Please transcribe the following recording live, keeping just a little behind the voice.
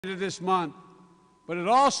this month, but it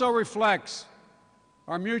also reflects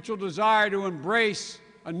our mutual desire to embrace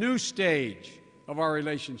a new stage of our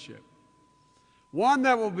relationship, one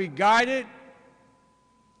that will be guided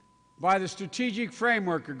by the Strategic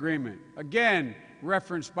Framework Agreement, again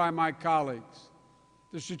referenced by my colleagues.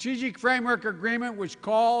 The Strategic Framework Agreement, which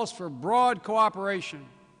calls for broad cooperation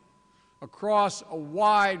across a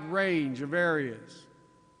wide range of areas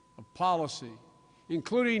of policy,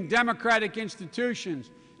 including democratic institutions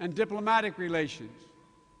and diplomatic relations,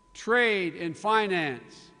 trade and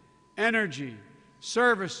finance, energy,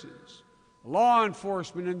 services, law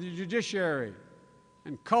enforcement and the judiciary,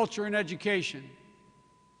 and culture and education,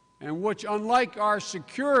 and which, unlike our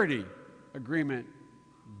security agreement,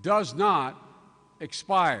 does not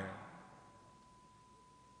expire.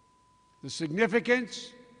 The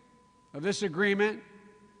significance of this agreement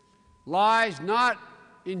lies not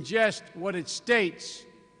in just what it states,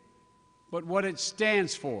 but what it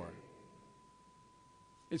stands for.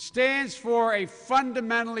 It stands for a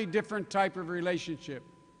fundamentally different type of relationship,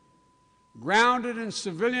 grounded in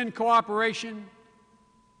civilian cooperation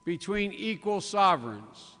between equal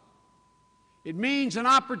sovereigns. It means an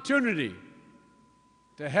opportunity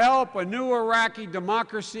to help a new Iraqi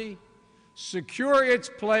democracy secure its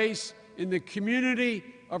place in the community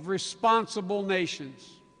of responsible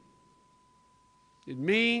nations. It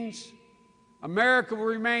means America will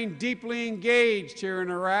remain deeply engaged here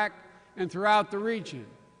in Iraq and throughout the region.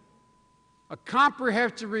 A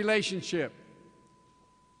comprehensive relationship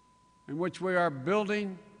in which we are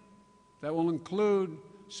building that will include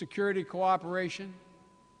security cooperation,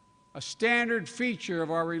 a standard feature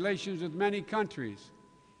of our relations with many countries,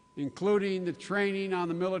 including the training on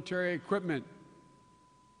the military equipment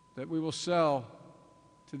that we will sell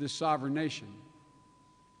to this sovereign nation.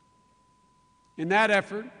 In that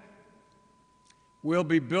effort, we'll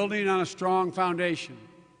be building on a strong foundation.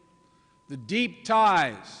 The deep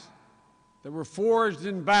ties that were forged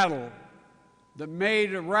in battle that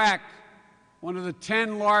made Iraq one of the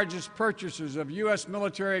 10 largest purchasers of U.S.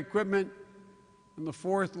 military equipment and the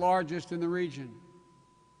 4th largest in the region.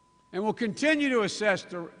 And we'll continue to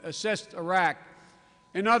assist Iraq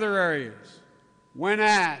in other areas when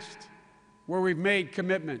asked, where we've made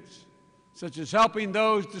commitments, such as helping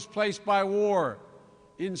those displaced by war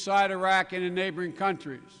inside Iraq and in neighboring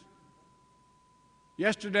countries.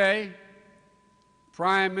 Yesterday,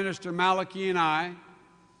 Prime Minister Maliki and I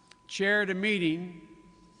chaired a meeting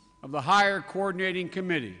of the Higher Coordinating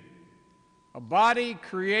Committee, a body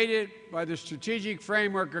created by the Strategic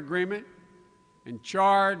Framework Agreement and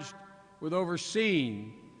charged with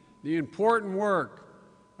overseeing the important work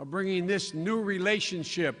of bringing this new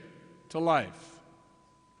relationship to life.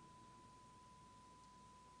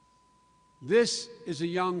 This is a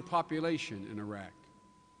young population in Iraq.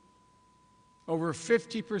 Over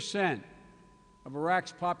 50% of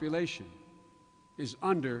Iraq's population is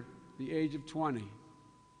under the age of 20.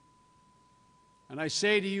 And I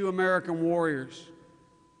say to you, American warriors,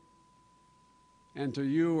 and to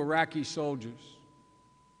you, Iraqi soldiers,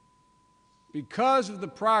 because of the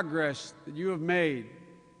progress that you have made,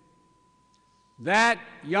 that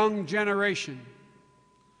young generation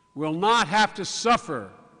will not have to suffer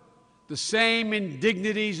the same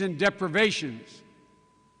indignities and deprivations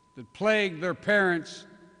that plagued their parents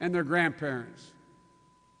and their grandparents.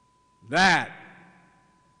 That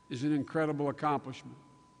is an incredible accomplishment.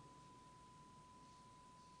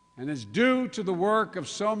 And it's due to the work of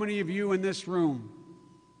so many of you in this room,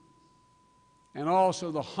 and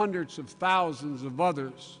also the hundreds of thousands of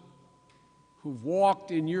others who've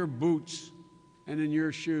walked in your boots and in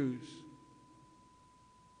your shoes.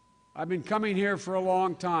 I've been coming here for a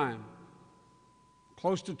long time,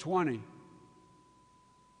 close to 20.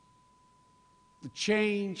 The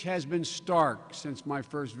change has been stark since my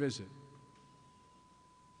first visit.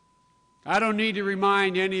 I don't need to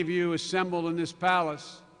remind any of you assembled in this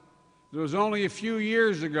palace that it was only a few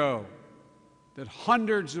years ago that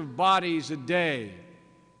hundreds of bodies a day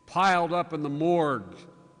piled up in the morgue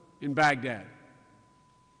in Baghdad,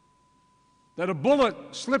 that a bullet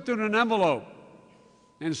slipped in an envelope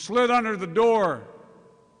and slid under the door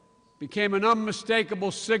became an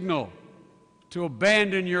unmistakable signal to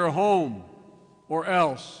abandon your home or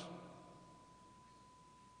else,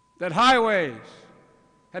 that highways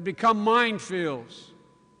had become minefields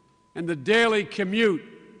and the daily commute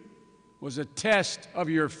was a test of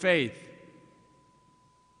your faith.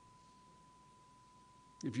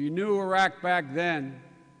 If you knew Iraq back then,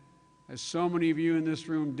 as so many of you in this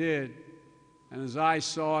room did, and as I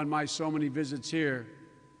saw in my so many visits here,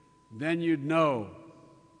 then you'd know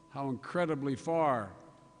how incredibly far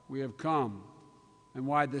we have come and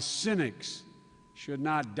why the cynics should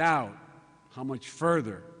not doubt how much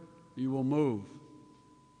further you will move.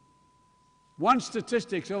 One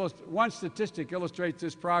statistic illustrates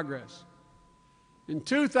this progress. In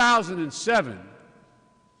 2007,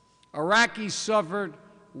 Iraqis suffered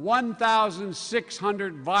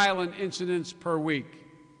 1,600 violent incidents per week.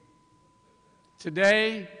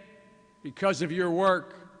 Today, because of your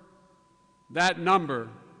work, that number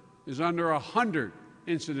is under 100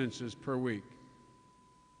 incidences per week.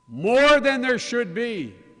 More than there should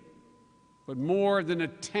be, but more than a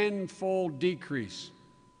tenfold decrease.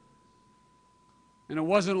 And it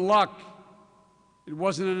wasn't luck. It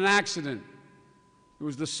wasn't an accident. It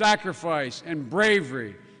was the sacrifice and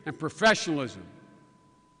bravery and professionalism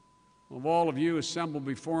of all of you assembled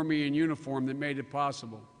before me in uniform that made it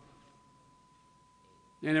possible.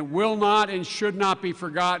 And it will not and should not be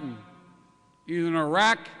forgotten, either in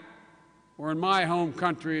Iraq or in my home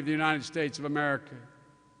country of the United States of America.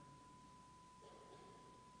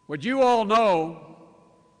 What you all know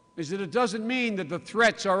is that it doesn't mean that the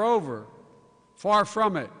threats are over. Far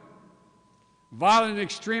from it. Violent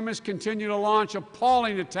extremists continue to launch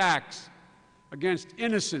appalling attacks against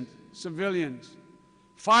innocent civilians,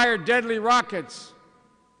 fire deadly rockets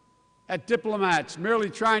at diplomats merely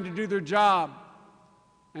trying to do their job,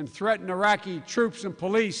 and threaten Iraqi troops and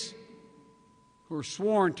police who are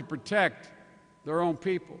sworn to protect their own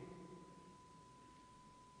people.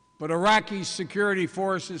 But Iraqi security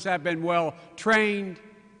forces have been well trained,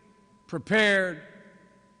 prepared,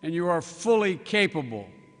 and you are fully capable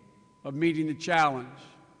of meeting the challenge.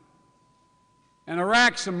 And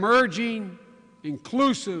Iraq's emerging,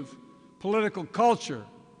 inclusive political culture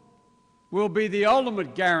will be the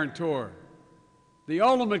ultimate guarantor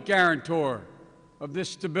of this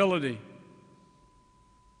stability.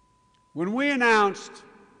 When we announced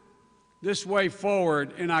this way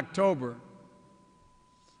forward in October,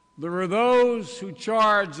 there were those who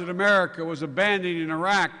charged that America was abandoning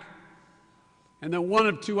Iraq and that one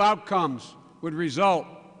of two outcomes would result.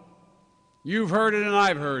 You've heard it and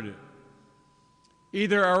I've heard it.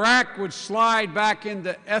 Either Iraq would slide back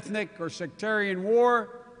into ethnic or sectarian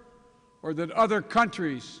war, or that other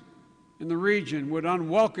countries in the region would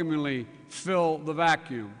unwelcomingly fill the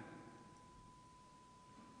vacuum.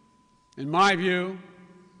 In my view,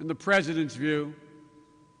 in the President's view,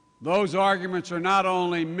 those arguments are not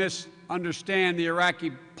only misunderstand the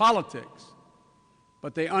Iraqi politics,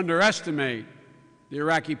 but they underestimate the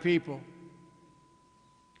Iraqi people.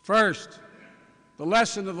 First, the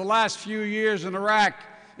lesson of the last few years in Iraq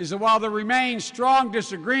is that while there remain strong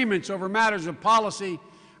disagreements over matters of policy,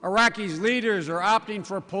 Iraqis' leaders are opting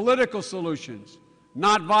for political solutions,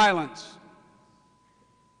 not violence.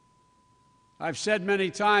 I've said many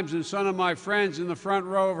times, and some of my friends in the front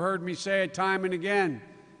row have heard me say it time and again,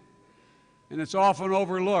 and it's often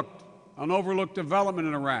overlooked, an overlooked development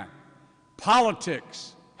in Iraq.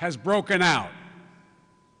 Politics has broken out.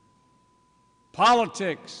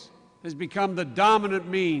 Politics has become the dominant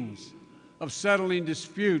means of settling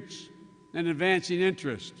disputes and advancing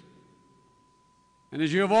interest. And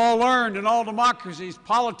as you have all learned in all democracies,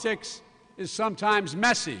 politics is sometimes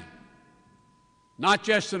messy, not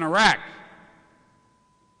just in Iraq.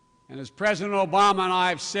 And as President Obama and I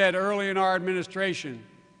have said early in our administration,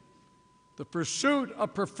 the pursuit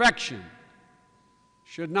of perfection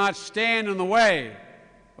should not stand in the way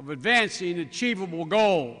of advancing achievable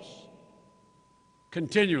goals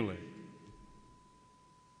continually.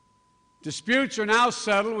 Disputes are now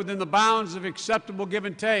settled within the bounds of acceptable give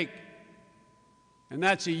and take, and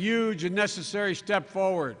that's a huge and necessary step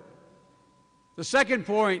forward. The second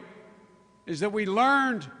point is that we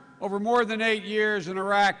learned over more than 8 years in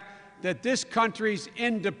Iraq that this country's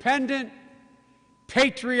independent,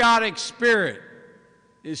 patriotic spirit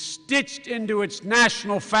is stitched into its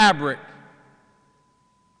national fabric.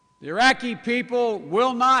 The Iraqi people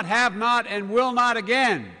will not, have not, and will not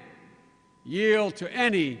again yield to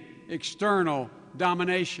any external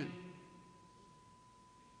domination.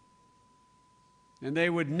 And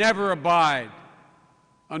they would never abide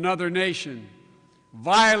another nation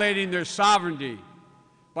violating their sovereignty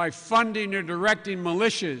by funding or directing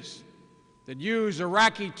militias that use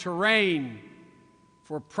Iraqi terrain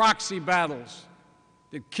for proxy battles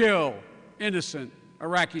that kill innocent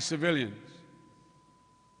Iraqi civilians.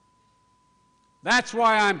 That's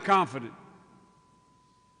why I'm confident.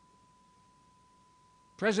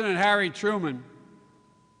 President Harry Truman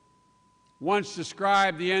once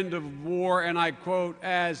described the end of war, and I quote,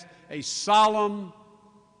 as a solemn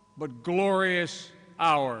but glorious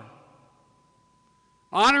hour.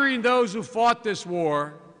 Honoring those who fought this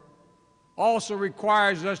war also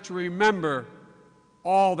requires us to remember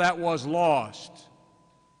all that was lost.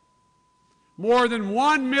 More than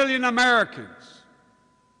 1 million Americans,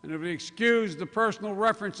 and if we excuse the personal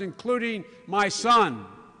reference, including my son,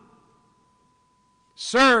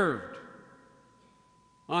 served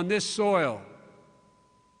on this soil.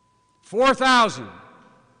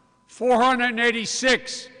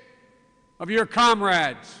 4,486 of your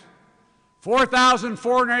comrades,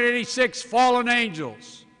 4,486 fallen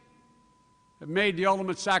angels have made the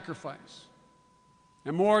ultimate sacrifice,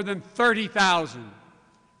 and more than 30,000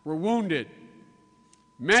 were wounded,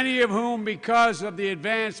 many of whom, because of the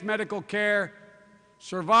advanced medical care,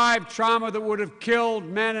 survived trauma that would have killed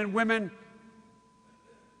men and women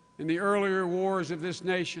in the earlier wars of this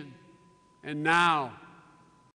nation. And now,